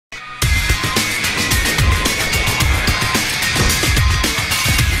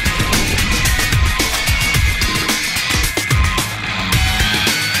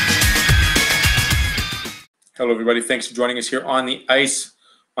Hello, everybody. Thanks for joining us here on the ice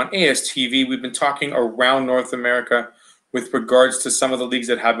on ASTV. We've been talking around North America with regards to some of the leagues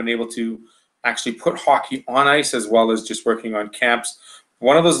that have been able to actually put hockey on ice as well as just working on camps.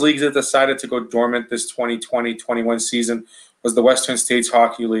 One of those leagues that decided to go dormant this 2020-21 season was the Western States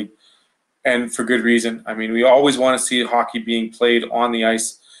Hockey League, and for good reason. I mean, we always want to see hockey being played on the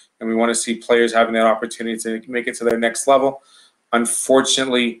ice, and we want to see players having that opportunity to make it to their next level.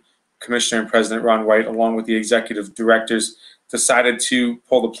 Unfortunately, Commissioner and President Ron White, along with the executive directors, decided to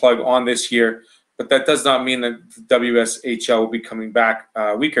pull the plug on this year. But that does not mean that the WSHL will be coming back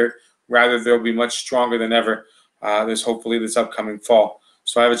weaker. Rather, they'll be much stronger than ever hopefully this upcoming fall.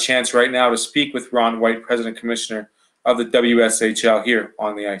 So I have a chance right now to speak with Ron White, President Commissioner of the WSHL, here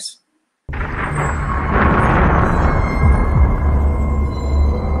on the ice.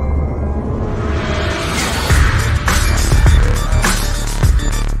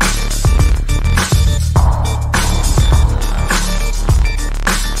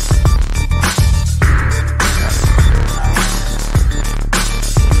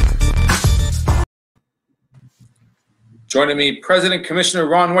 Joining me, President Commissioner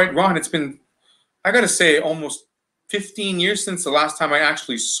Ron White. Ron, it's been, I got to say, almost 15 years since the last time I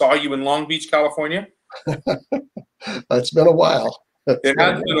actually saw you in Long Beach, California. It's been a while. It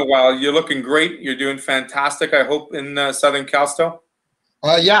has been a while. You're looking great. You're doing fantastic, I hope, in Southern Cal still?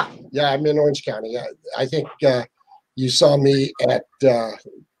 Yeah, I'm in Orange County. I think you saw me at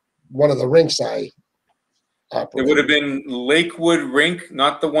one of the rinks I operated. It would have been Lakewood Rink,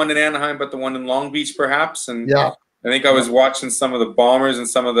 not the one in Anaheim, but the one in Long Beach, perhaps. And yeah. I think I was watching some of the Bombers and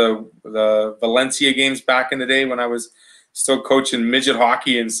some of the Valencia games back in the day when I was still coaching midget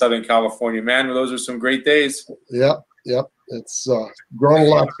hockey in Southern California. Man, those were some great days. Yep. It's grown a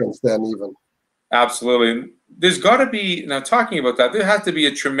lot since then even. Absolutely. There's got to be, now talking about that, there has to be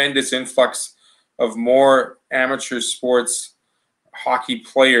a tremendous influx of more amateur sports hockey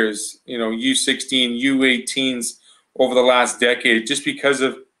players, U16, U18s over the last decade, just because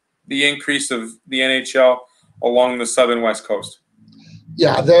of the increase of the NHL along the southern west coast.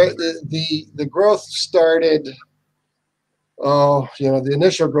 Yeah, the growth started. The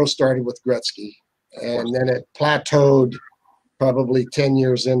initial growth started with Gretzky, and then it plateaued probably 10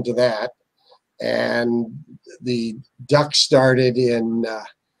 years into that. And the Ducks started in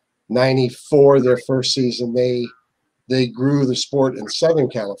 '94, their first season. They grew the sport in Southern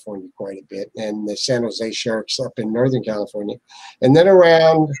California quite a bit, and the San Jose Sharks up in Northern California. And then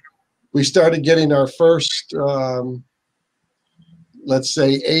we started getting our first, let's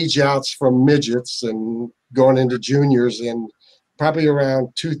say, age outs from midgets and going into juniors in probably around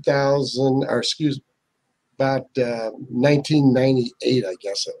 1998, I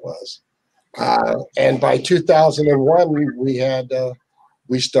guess it was. And by 2001,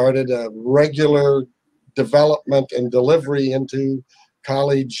 we started a regular development and delivery into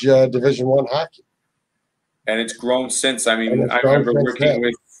college Division I hockey. And it's grown since. I mean, I remember working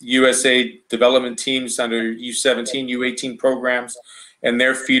with USA development teams under U17, U18 programs and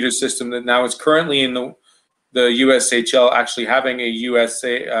their feeder system that now is currently in the USHL, actually having a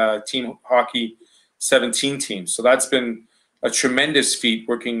USA team hockey 17 team. So that's been a tremendous feat,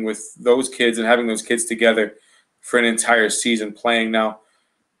 working with those kids and having those kids together for an entire season playing. Now,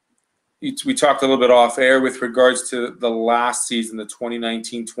 we talked a little bit off air with regards to the last season, the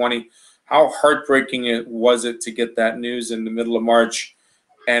 2019-20. How heartbreaking was it to get that news in the middle of March,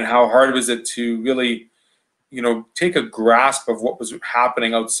 and how hard was it to really, take a grasp of what was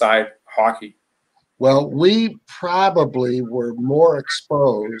happening outside hockey? Well, we probably were more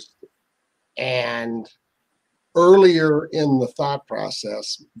exposed and earlier in the thought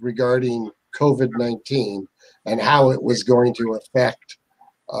process regarding COVID-19 and how it was going to affect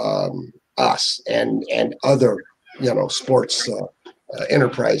us and other, sports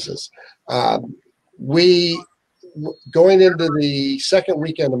enterprises. Going into the second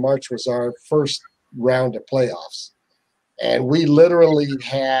weekend of March was our first round of playoffs, and we literally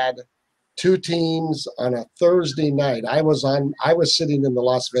had two teams on a Thursday night. I was sitting in the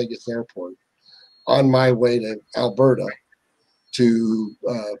Las Vegas airport on my way to Alberta to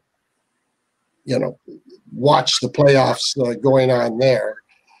watch the playoffs going on there,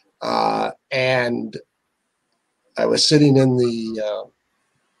 and I was sitting in the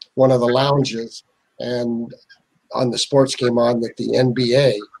one of the lounges, and on the sports came on that the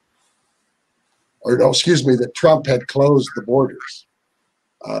NBA, that Trump had closed the borders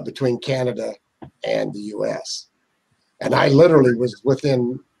between Canada and the U.S. And I literally was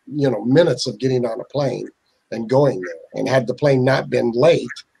within, minutes of getting on a plane and going there. And had the plane not been late,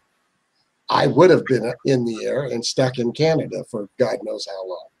 I would have been in the air and stuck in Canada for God knows how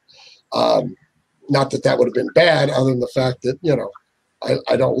long. Not that that would have been bad, other than the fact that, you know,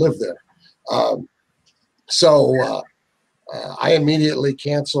 I don't live there. So I immediately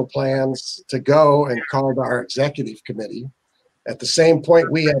canceled plans to go and called our executive committee. At the same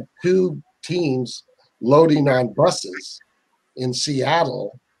point, we had 2 teams loading on buses in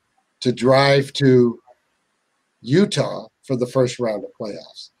Seattle to drive to Utah for the first round of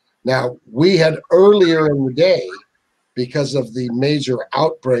playoffs. Now, we had earlier in the day, because of the major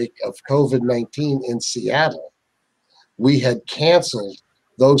outbreak of COVID-19 in Seattle, we had canceled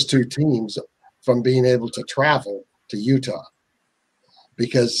those 2 teams from being able to travel to Utah.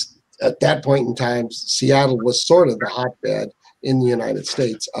 Because at that point in time, Seattle was sort of the hotbed in the United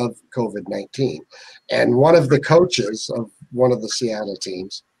States of COVID-19. And one of the coaches of one of the Seattle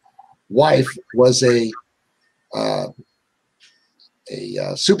teams' wife was a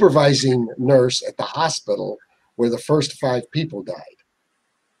supervising nurse at the hospital where the first 5 people died.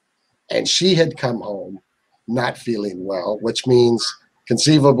 And she had come home not feeling well, which means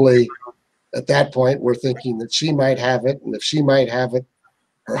conceivably at that point, we're thinking that she might have it. And if she might have it,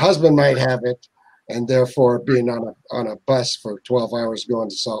 her husband might have it. And therefore being on a bus for 12 hours going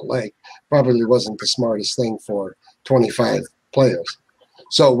to Salt Lake probably wasn't the smartest thing for 25 players.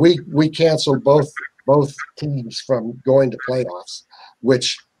 So we canceled both teams from going to playoffs,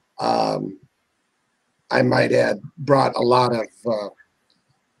 which I might add brought a lot of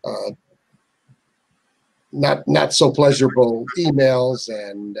not so pleasurable emails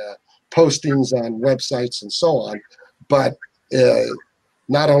and postings on websites and so on. But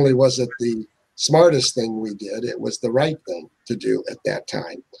not only was it the smartest thing we did, it was the right thing to do at that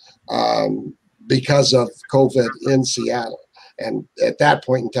time because of COVID in Seattle. And at that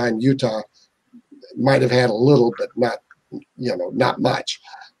point in time, Utah might have had a little, but not much.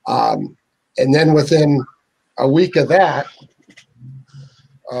 And then within a week of that,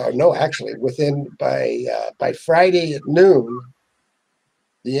 by Friday at noon,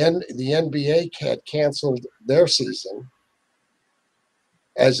 the NBA had canceled their season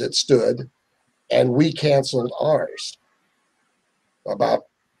as it stood, and we canceled ours about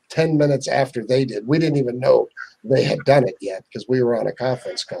 10 minutes after they did. We didn't even know they had done it yet because we were on a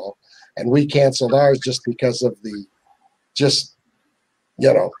conference call, and we canceled ours just because of being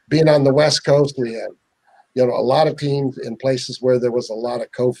on the West Coast. We had, a lot of teams in places where there was a lot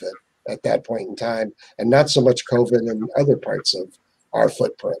of COVID at that point in time, and not so much COVID in other parts of our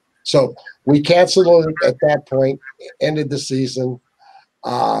footprint. So we canceled it at that point, ended the season,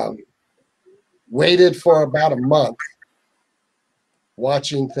 waited for about a month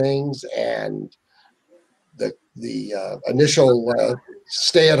watching things, and the initial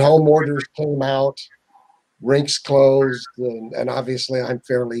stay-at-home orders came out, rinks closed, and obviously I'm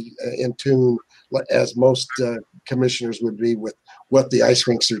fairly in tune, as most commissioners would be, with what the ice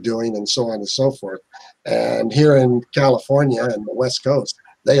rinks are doing and so on and so forth. And here in California and the West Coast,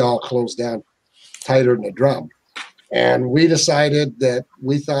 they all closed down tighter than a drum. And we decided that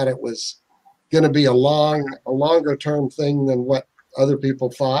we thought it was going to be a longer term thing than what other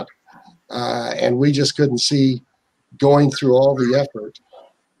people thought. And we just couldn't see going through all the effort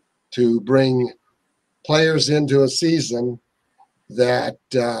to bring players into a season that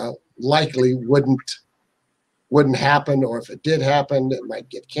likely wouldn't happen, or if it did happen, it might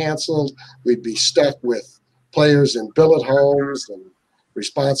get canceled. We'd be stuck with players in billet homes and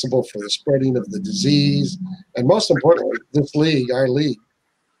responsible for the spreading of the disease. And most importantly, this league, our league,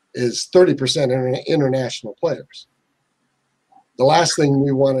 is 30% international players. The last thing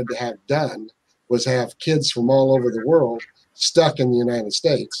we wanted to have done was have kids from all over the world stuck in the United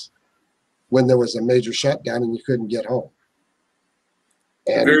States when there was a major shutdown and you couldn't get home.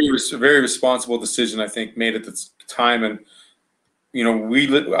 And very responsible decision, I think, made at the time. And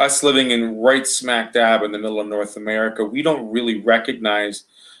us living in right smack dab in the middle of North America, we don't really recognize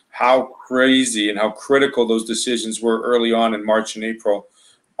how crazy and how critical those decisions were early on in March and April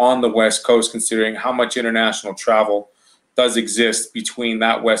on the West Coast, considering how much international travel does exist between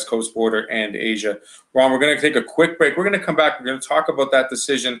that West Coast border and Asia. Ron, we're going to take a quick break. We're going to come back. We're going to talk about that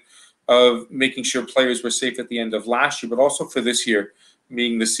decision of making sure players were safe at the end of last year, but also for this year,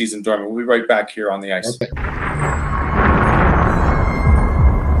 being the season dormant. We'll be right back here on the ice. Okay.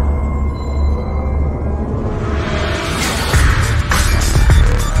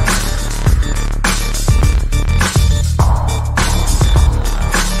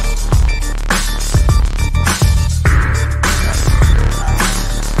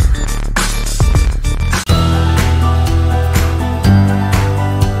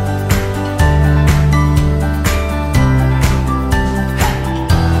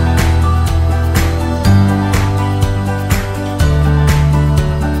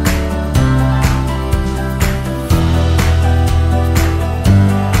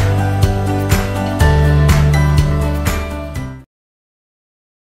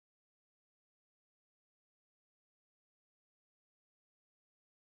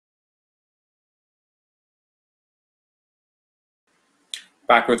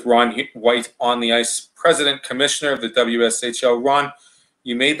 back with Ron White on the ice, President Commissioner of the WSHL. Ron,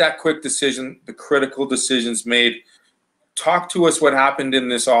 you made that quick decision, the critical decisions made. Talk to us what happened in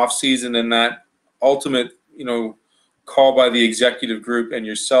this offseason and that ultimate, call by the executive group and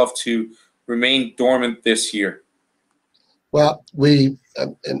yourself to remain dormant this year. Well, we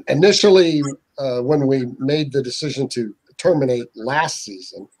initially, when we made the decision to terminate last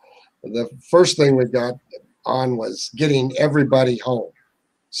season, the first thing we got on was getting everybody home,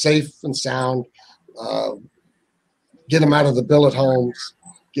 safe and sound, get them out of the billet homes,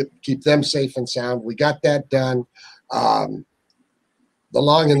 keep them safe and sound. We got that done. The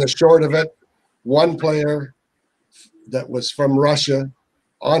long and the short of it, one player that was from Russia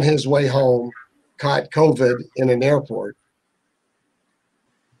on his way home caught COVID in an airport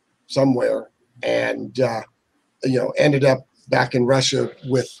somewhere, and ended up back in Russia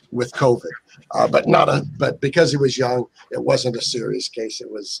with COVID. But because he was young, it wasn't a serious case. It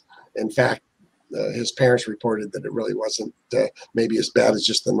was, in fact, his parents reported that it really wasn't maybe as bad as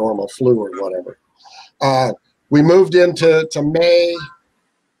just the normal flu or whatever. We moved into May,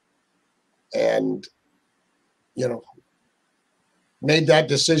 and made that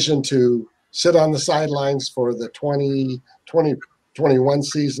decision to sit on the sidelines for the 2021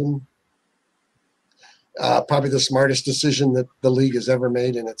 season. Probably the smartest decision that the league has ever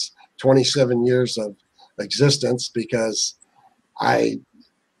made in its 27 years of existence, because I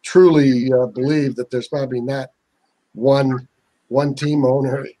truly believe that there's probably not one team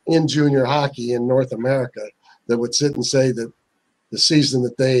owner in junior hockey in North America that would sit and say that the season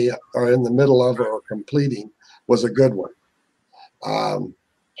that they are in the middle of or completing was a good one.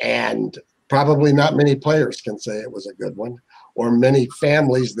 And probably not many players can say it was a good one, or many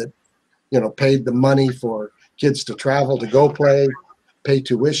families that, paid the money for kids to travel, to go play, pay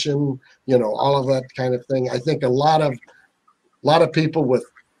tuition, all of that kind of thing. I think a lot of people with,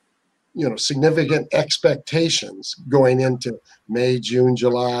 significant expectations going into May, June,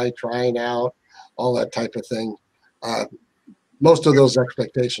 July, trying out, all that type of thing. Most of those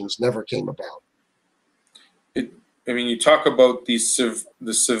expectations never came about. You talk about the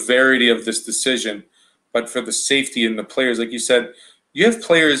severity of this decision, but for the safety and the players, like you said, you have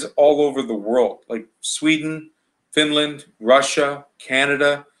players all over the world, like Sweden, Finland, Russia,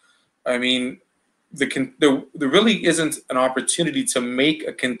 Canada. There really isn't an opportunity to make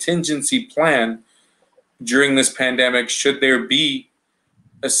a contingency plan during this pandemic should there be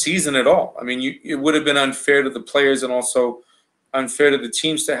a season at all. It would have been unfair to the players and also unfair to the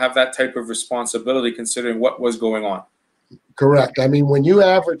teams to have that type of responsibility considering what was going on. Correct. When you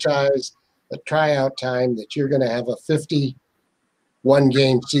advertise a tryout time that you're going to have a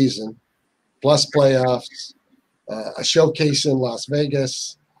 51-game season plus playoffs, a showcase in Las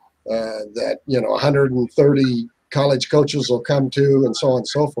Vegas that 130 college coaches will come to, and so on and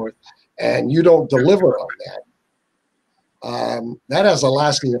so forth, and you don't deliver on that, that has a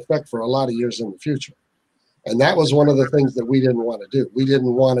lasting effect for a lot of years in the future. And that was one of the things that we didn't want to do. We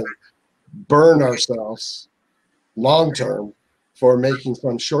didn't want to burn ourselves long-term for making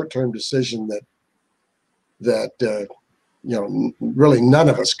some short-term decision that really none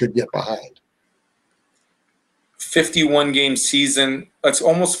of us could get behind. 51-game season. That's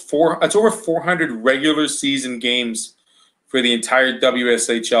over 400 regular season games for the entire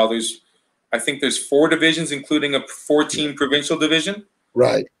WSHL. I think there's 4 divisions, including a 4-team provincial division.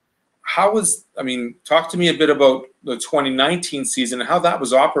 Right. Talk to me a bit about the 2019 season and how that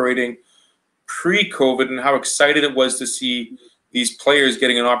was operating pre-COVID, and how excited it was to see these players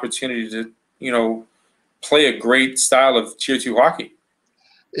getting an opportunity to, play a great style of Tier 2 hockey.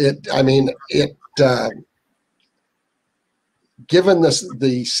 Given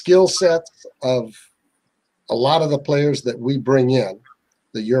the skill sets of a lot of the players that we bring in,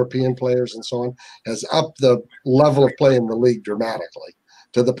 the European players and so on, has upped the level of play in the league dramatically,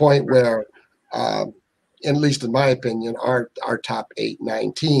 to the point where, at least in my opinion, our top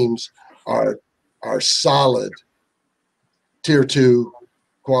 8-9 teams are solid Tier 2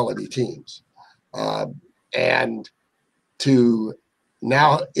 quality teams. And to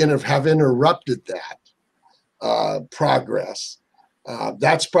now have interrupted that progress,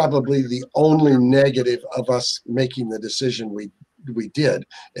 that's probably the only negative of us making the decision we did,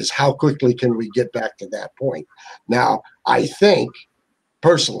 is how quickly can we get back to that point. Now, I think,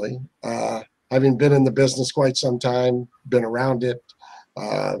 personally, having been in the business quite some time, been around it,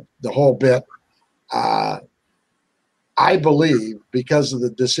 the whole bit, I believe, because of the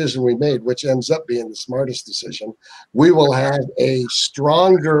decision we made, which ends up being the smartest decision, we will have a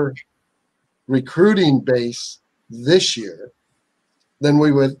stronger recruiting base this year than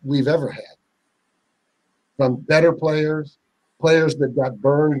we've ever had. From better players, players that got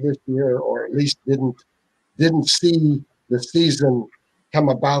burned this year, or at least didn't see the season come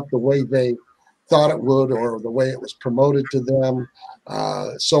about the way they thought it would, or the way it was promoted to them,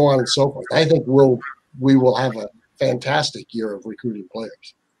 so on and so forth. I think we will have a fantastic year of recruiting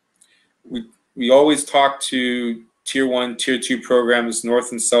players. We always talk to Tier 1, Tier 2 programs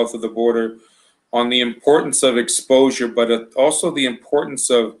north and south of the border on the importance of exposure, but also the importance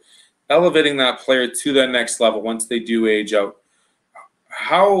of elevating that player to that next level once they do age out.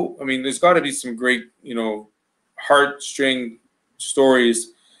 I mean, there's got to be some great, heartstring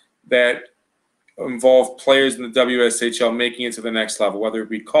stories that involve players in the WSHL making it to the next level, whether it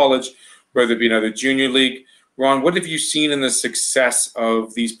be college, whether it be another junior league. Ron, what have you seen in the success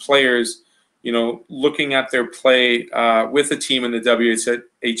of these players, looking at their play with a team in the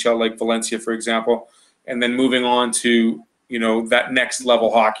WSHL, like Valencia, for example, and then moving on to, that next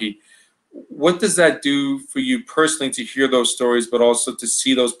level hockey? What does that do for you personally to hear those stories, but also to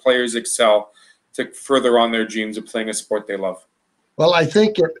see those players excel to further on their dreams of playing a sport they love? Well, I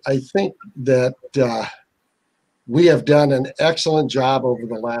think that we have done an excellent job over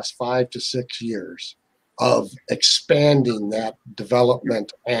the last 5 to 6 years of expanding that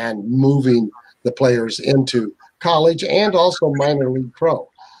development and moving the players into college and also minor league pro.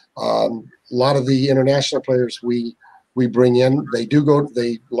 A lot of the international players we bring in, a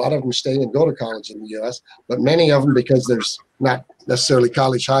lot of them stay and go to college in the U.S., but many of them, because there's not necessarily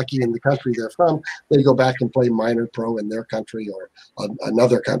college hockey in the country they're from, they go back and play minor pro in their country or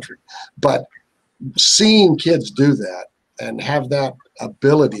another country. But seeing kids do that and have that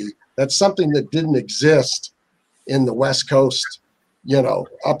ability, that's something that didn't exist in the West Coast,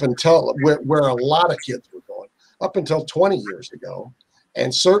 up until where a lot of kids were going, up until 20 years ago.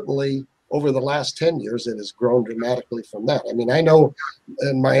 And certainly over the last 10 years, it has grown dramatically from that. I mean, I know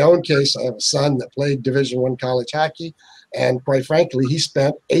in my own case, I have a son that played Division I college hockey, and quite frankly, he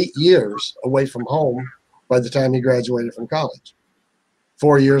spent 8 years away from home by the time he graduated from college.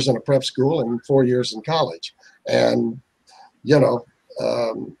 4 years in a prep school and 4 years in college. And,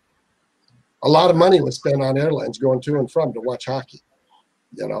 a lot of money was spent on airlines going to and from to watch hockey,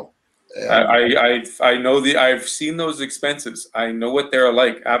 I know I've seen those expenses. I know what they're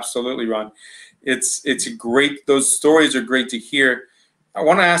like. Absolutely, Ron. It's great. Those stories are great to hear. I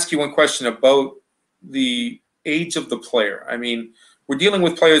want to ask you one question about the age of the player. I mean, we're dealing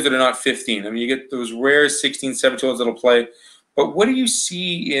with players that are not 15. I mean, you get those rare 16, 17-year-olds that'll play. But what do you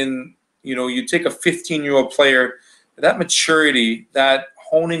see in, you take a 15-year-old player, that maturity, that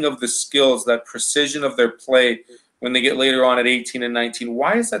honing of the skills, that precision of their play when they get later on at 18 and 19.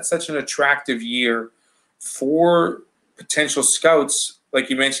 Why is that such an attractive year for potential scouts, like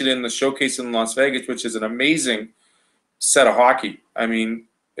you mentioned in the showcase in Las Vegas, which is an amazing set of hockey? I mean,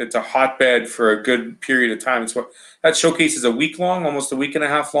 it's a hotbed for a good period of time. That showcase is a week long, almost a week and a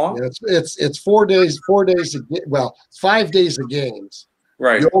half long. Yeah, it's 4 days. 4 days. Well, 5 days of games.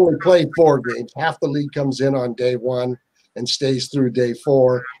 Right. You only play 4 games. Half the league comes in on day 1 and stays through day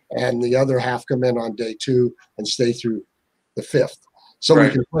 4, and the other half come in on day 2 and stay through the 5th. So we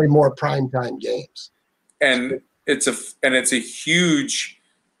can play more primetime games. And it's a huge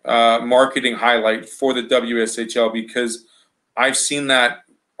marketing highlight for the WSHL, because I've seen that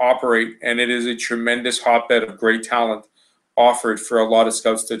operate, and it is a tremendous hotbed of great talent offered for a lot of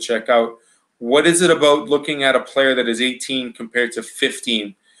scouts to check out. What is it about looking at a player that is 18 compared to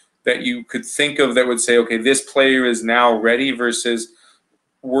 15 that you could think of that would say, okay, this player is now ready, versus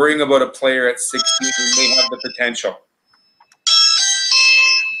worrying about a player at 16 who may have the potential?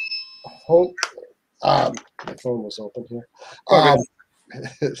 My phone was open here.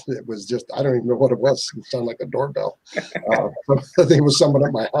 It was just, I don't even know what it was. It sounded like a doorbell. I think it was someone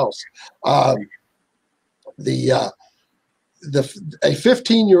at my house. A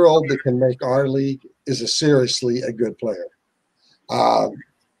 15-year-old that can make our league is seriously a good player.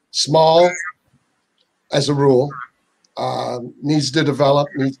 Small, as a rule, needs to develop,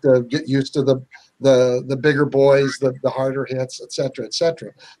 needs to get used to the bigger boys, the harder hits, et cetera, et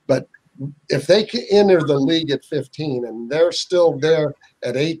cetera. But if they can enter the league at 15 and they're still there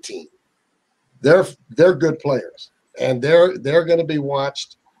at 18, they're good players, and they're going to be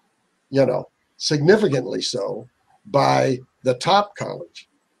watched, significantly so by the top college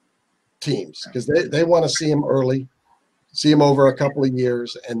teams, because they want to see them early, see them over a couple of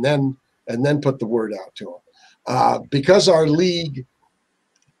years, and then put the word out to them. Because our league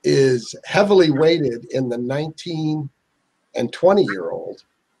is heavily weighted in the 19 and 20-year-old,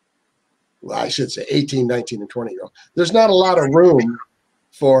 well, I should say 18, 19, and 20-year-old. There's not a lot of room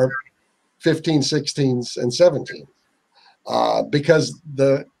for 15, 16s, and 17s because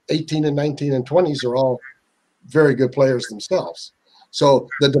the 18 and 19 and 20s are all very good players themselves. So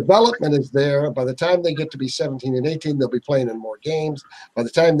the development is there. By the time they get to be 17 and 18, they'll be playing in more games. By the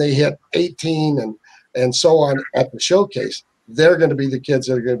time they hit 18 and so on at the showcase, they're going to be the kids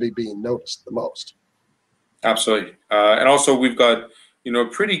that are going to be being noticed the most. Absolutely. And also we've got,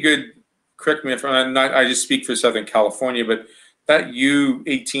 pretty good, correct me if I'm not, I just speak for Southern California, but that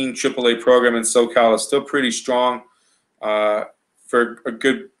U18 AAA program in SoCal is still pretty strong for a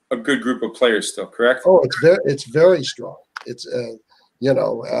good group of players still, correct? Oh, it's very strong. It's,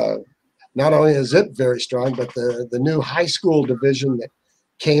 not only is it very strong, but the new high school division that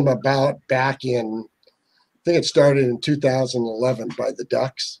came about back in, I think it started in 2011 by the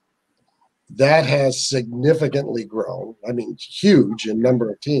Ducks. That has significantly grown. I mean, huge in number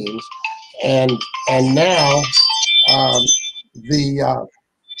of teams, and now the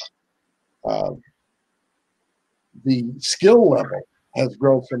skill level has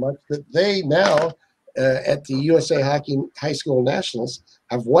grown so much that they now at the USA Hockey High School Nationals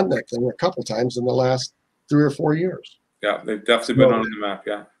have won that thing a couple times in the last 3 or 4 years. Yeah, they've definitely been on the map.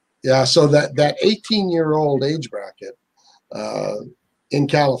 Yeah. Yeah. So that 18-year-old age bracket in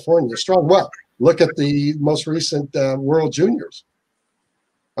California is strong. Well, look at the most recent World Juniors.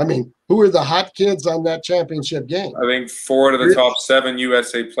 I mean, who are the hot kids on that championship game? I think 4 out of the top 7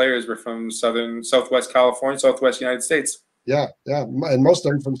 USA players were from Southwest California, Southwest United States. Yeah, and most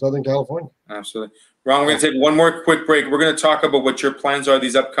of them from Southern California. Absolutely. Ron, we're going to take one more quick break. We're going to talk about what your plans are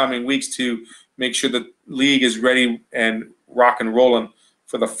these upcoming weeks to make sure the league is ready and rock and rolling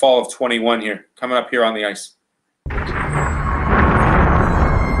for the fall of 21 here, coming up here on the ice.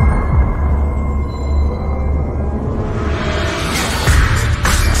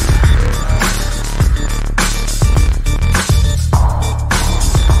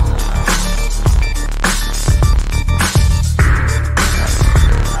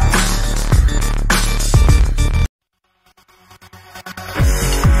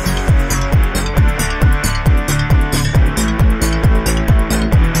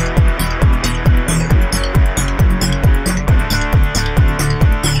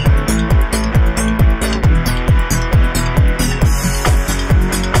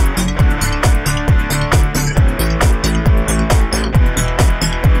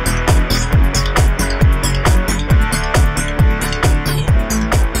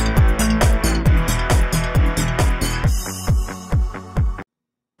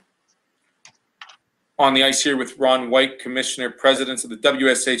 On the ice here with Ron White, Commissioner, President of the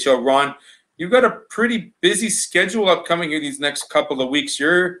WSHL. Ron, you've got a pretty busy schedule upcoming here these next couple of weeks.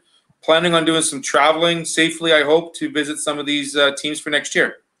 You're planning on doing some traveling safely, I hope, to visit some of these teams for next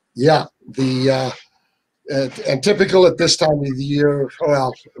year. Yeah, and typical at this time of the year,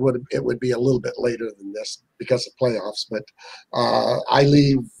 well, it would be a little bit later than this because of playoffs, but I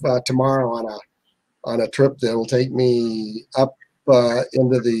leave tomorrow on a trip that will take me up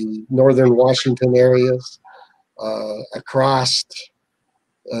into the northern Washington areas, across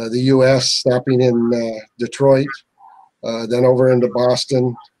the U.S., stopping in Detroit, then over into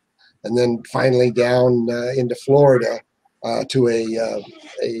Boston, and then finally down into Florida to a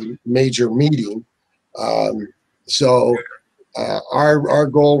major meeting. So our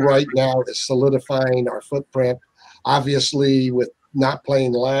goal right now is solidifying our footprint. Obviously, with not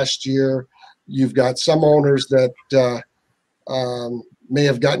playing last year, you've got some owners that may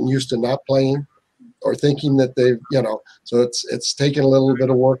have gotten used to not playing or thinking that they've, so it's taken a little bit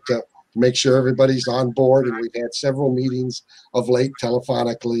of work to make sure everybody's on board. And we've had several meetings of late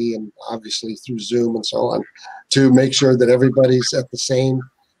telephonically and obviously through Zoom and so on to make sure that everybody's at the same,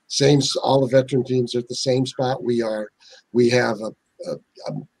 all the veteran teams are at the same spot. We have a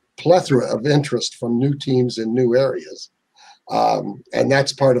plethora of interest from new teams in new areas. And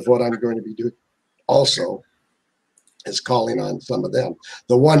that's part of what I'm going to be doing also, is calling on some of them.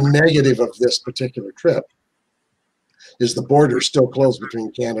 The one negative of this particular trip is the border is still closed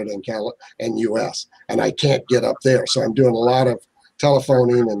between Canada and U.S., and I can't get up there. So I'm doing a lot of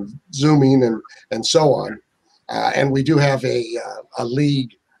telephoning and Zooming and so on. And we do have a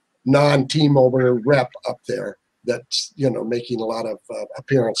league non-T-Mobile rep up there that's, making a lot of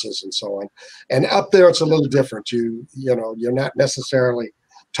appearances and so on. And up there, it's a little different. You're not necessarily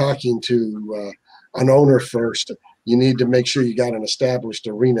talking to an owner first. You need to make sure you got an established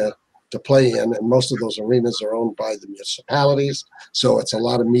arena to play in, and most of those arenas are owned by the municipalities. So it's a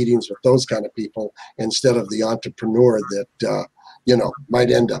lot of meetings with those kind of people instead of the entrepreneur that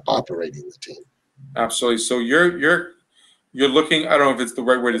might end up operating the team. Absolutely. So you're looking, I don't know if it's the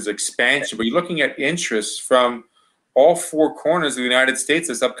right word is expansion, but you're looking at interest from all 4 corners of the United States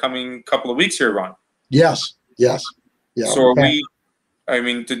this upcoming couple of weeks here, Ron. Yes. Yeah. So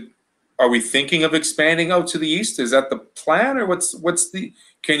Are we thinking of expanding out to the east? Is that the plan, or what's the?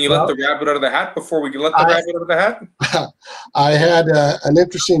 Can you let the rabbit out of the hat before we let the rabbit out of the hat? I had an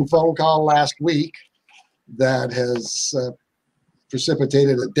interesting phone call last week that has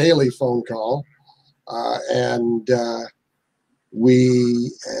precipitated a daily phone call, and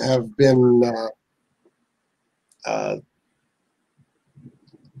we have been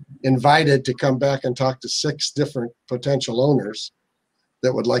invited to come back and talk to 6 different potential owners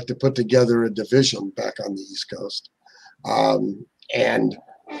that would like to put together a division back on the East Coast. And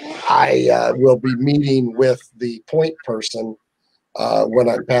I will be meeting with the point person when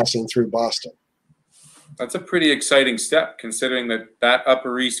I'm passing through Boston. That's a pretty exciting step, considering that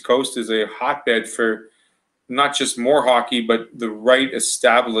Upper East Coast is a hotbed for not just more hockey, but the right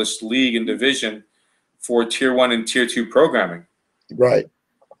established league and division for Tier 1 and Tier 2 programming. Right.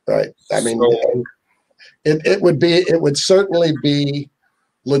 I mean, it would certainly be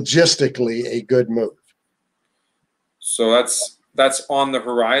logistically a good move. So that's on the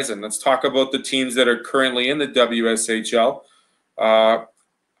horizon. Let's talk about the teams that are currently in the WSHL.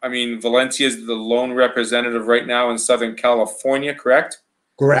 I mean, Valencia is the lone representative right now in Southern California, correct?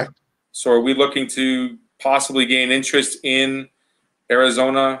 Correct. So are we looking to possibly gain interest in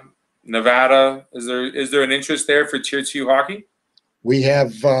Arizona, Nevada? Is there an interest there for Tier 2 hockey? We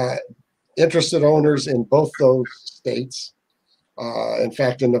have interested owners in both those states. In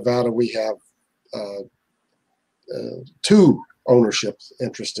fact, in Nevada, we have 2 ownerships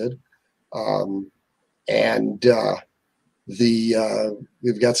interested, and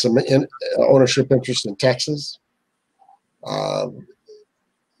we've got some ownership interest in Texas,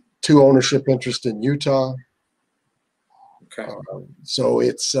 2 ownership interest in Utah. Okay. So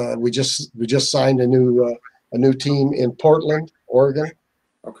it's we just signed a new team in Portland, Oregon.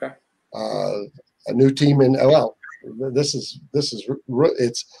 Okay. A new team in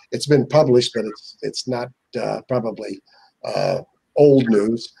it's been published, but it's not probably old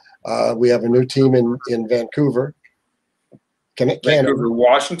news. We have a new team in Vancouver, Canada. Vancouver,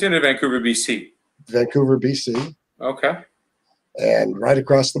 Washington, or Vancouver, BC? Vancouver, BC. Okay. And right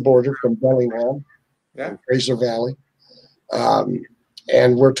across the border from Bellingham, and Fraser Valley.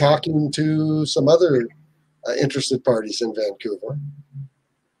 And we're talking to some other interested parties in Vancouver.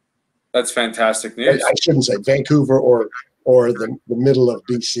 That's fantastic news. I shouldn't say Vancouver or the middle of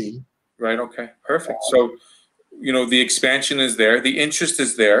BC. Right. Okay. Perfect. So, the expansion is there. The interest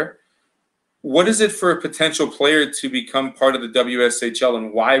is there. What is it for a potential player to become part of the WSHL,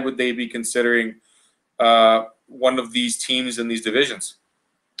 and why would they be considering one of these teams in these divisions?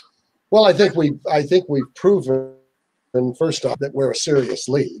 Well, I think we've proven, first off, that we're a serious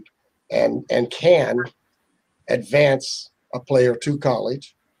league and can advance a player to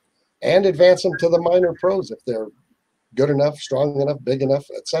college and advance them to the minor pros if they're good enough, strong enough, big enough,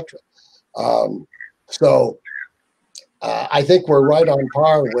 etc. So I think we're right on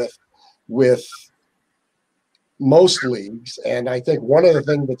par with most leagues, and I think one of the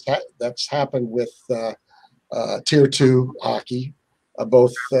things that's happened with Tier 2 hockey,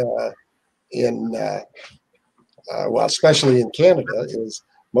 both especially in Canada, is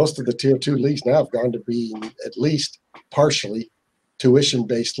most of the Tier 2 leagues now have gone to being at least partially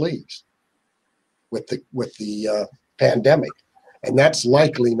tuition-based leagues with the pandemic, and that's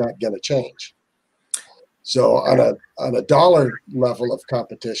likely not going to change. So on a dollar level of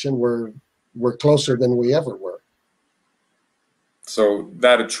competition, we're closer than we ever were. So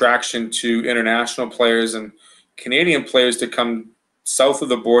that attraction to international players and Canadian players to come south of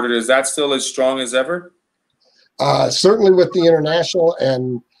the border, is that still as strong as ever? Certainly with the international,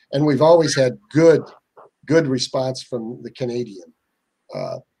 and we've always had good response from the Canadian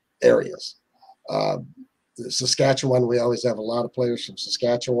areas. Saskatchewan, we always have a lot of players from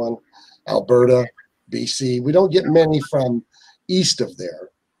Saskatchewan, Alberta, BC. We don't get many from east of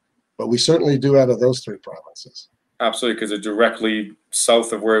there, but we certainly do out of those 3 provinces. Absolutely, because they're directly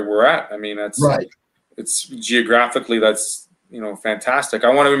south of where we're at. I mean, that's right. It's geographically, that's fantastic. I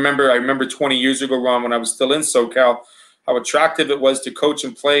remember 20 years ago, Ron, when I was still in SoCal, how attractive it was to coach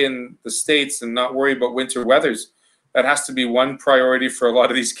and play in the States and not worry about winter weathers. That has to be one priority for a lot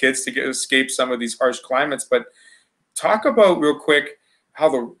of these kids to escape some of these harsh climates. But talk about real quick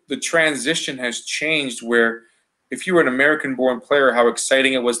how the transition has changed, where if you were an American-born player, how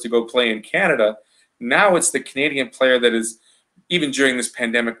exciting it was to go play in Canada. Now it's the Canadian player that is, even during this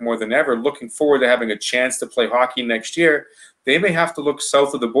pandemic more than ever, looking forward to having a chance to play hockey next year. They may have to look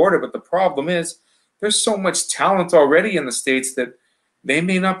south of the border, but the problem is there's so much talent already in the States that they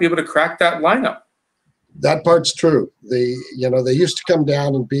may not be able to crack that lineup. That part's true. They used to come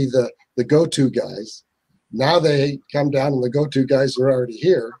down and be the go-to guys. Now they come down and the go-to guys are already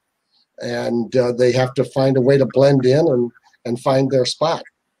here, and they have to find a way to blend in and find their spot.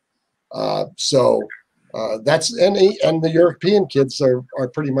 That's and the European kids are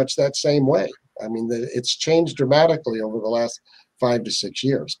pretty much that same way. I mean, it's changed dramatically over the last 5 to 6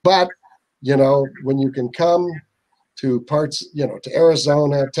 years. But when you can come to parts, to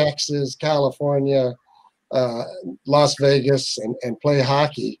Arizona, Texas, California, Las Vegas, and play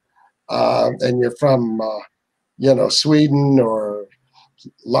hockey, and you're from Sweden or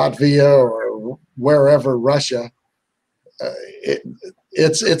Latvia or wherever, Russia,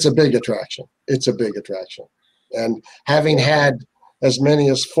 it's a big attraction. It's a big attraction. And having had as many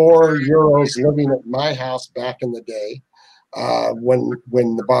as 4 Euros living at my house back in the day, when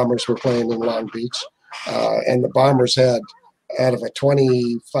the Bombers were playing in Long Beach, and the Bombers had, out of a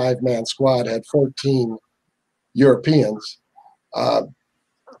 25-man squad, had 14 Europeans. I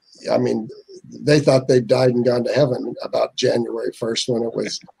mean, they thought they'd died and gone to heaven about January 1st when it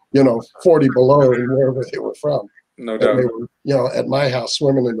was, 40 below wherever they were from. No doubt. And they were, at my house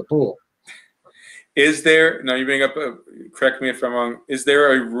swimming in the pool. Is there, now you bring up, correct me if I'm wrong, is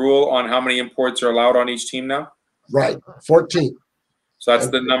there a rule on how many imports are allowed on each team now? Right, 14. So that's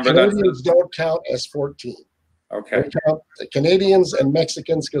the number. Canadians don't count as 14. Okay. They count the Canadians and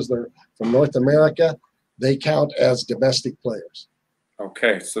Mexicans, because they're from North America, they count as domestic players.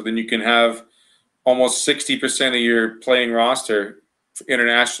 Okay, so then you can have almost 60% of your playing roster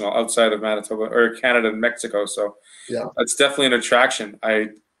international outside of Manitoba or Canada and Mexico. So yeah, that's definitely an attraction. I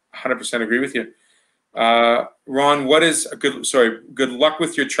 100% agree with you. Ron, good luck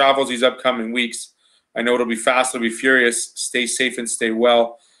with your travels these upcoming weeks. I know it'll be fast, it'll be furious. Stay safe and stay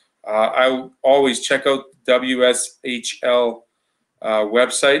well. I always check out WSHL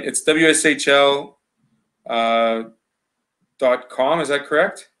website. It's WSHL .com, is that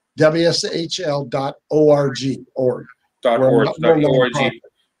correct? WSHL.org. .org.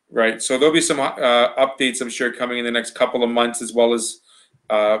 Right. So there'll be some updates, I'm sure, coming in the next couple of months, as well as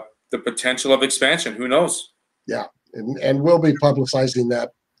the potential of expansion. Who knows? Yeah, and we'll be publicizing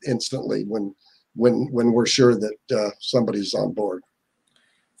that instantly when we're sure that somebody's on board.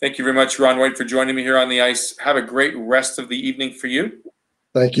 Thank you very much, Ron White, for joining me here on the ice. Have a great rest of the evening for you.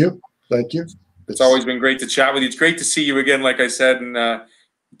 Thank you. Thank you. It's always been great to chat with you. It's great to see you again, like I said, and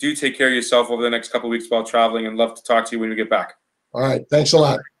do take care of yourself over the next couple of weeks while traveling, and love to talk to you when we get back. All right. Thanks a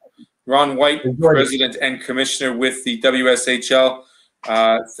lot. Ron White, President and Commissioner with the WSHL.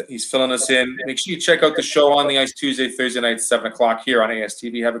 He's filling us in. Make sure you check out the show on the ice Tuesday, Thursday night, 7 o'clock here on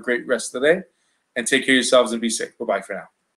ASTV. Have a great rest of the day, and take care of yourselves and be safe. Bye-bye for now.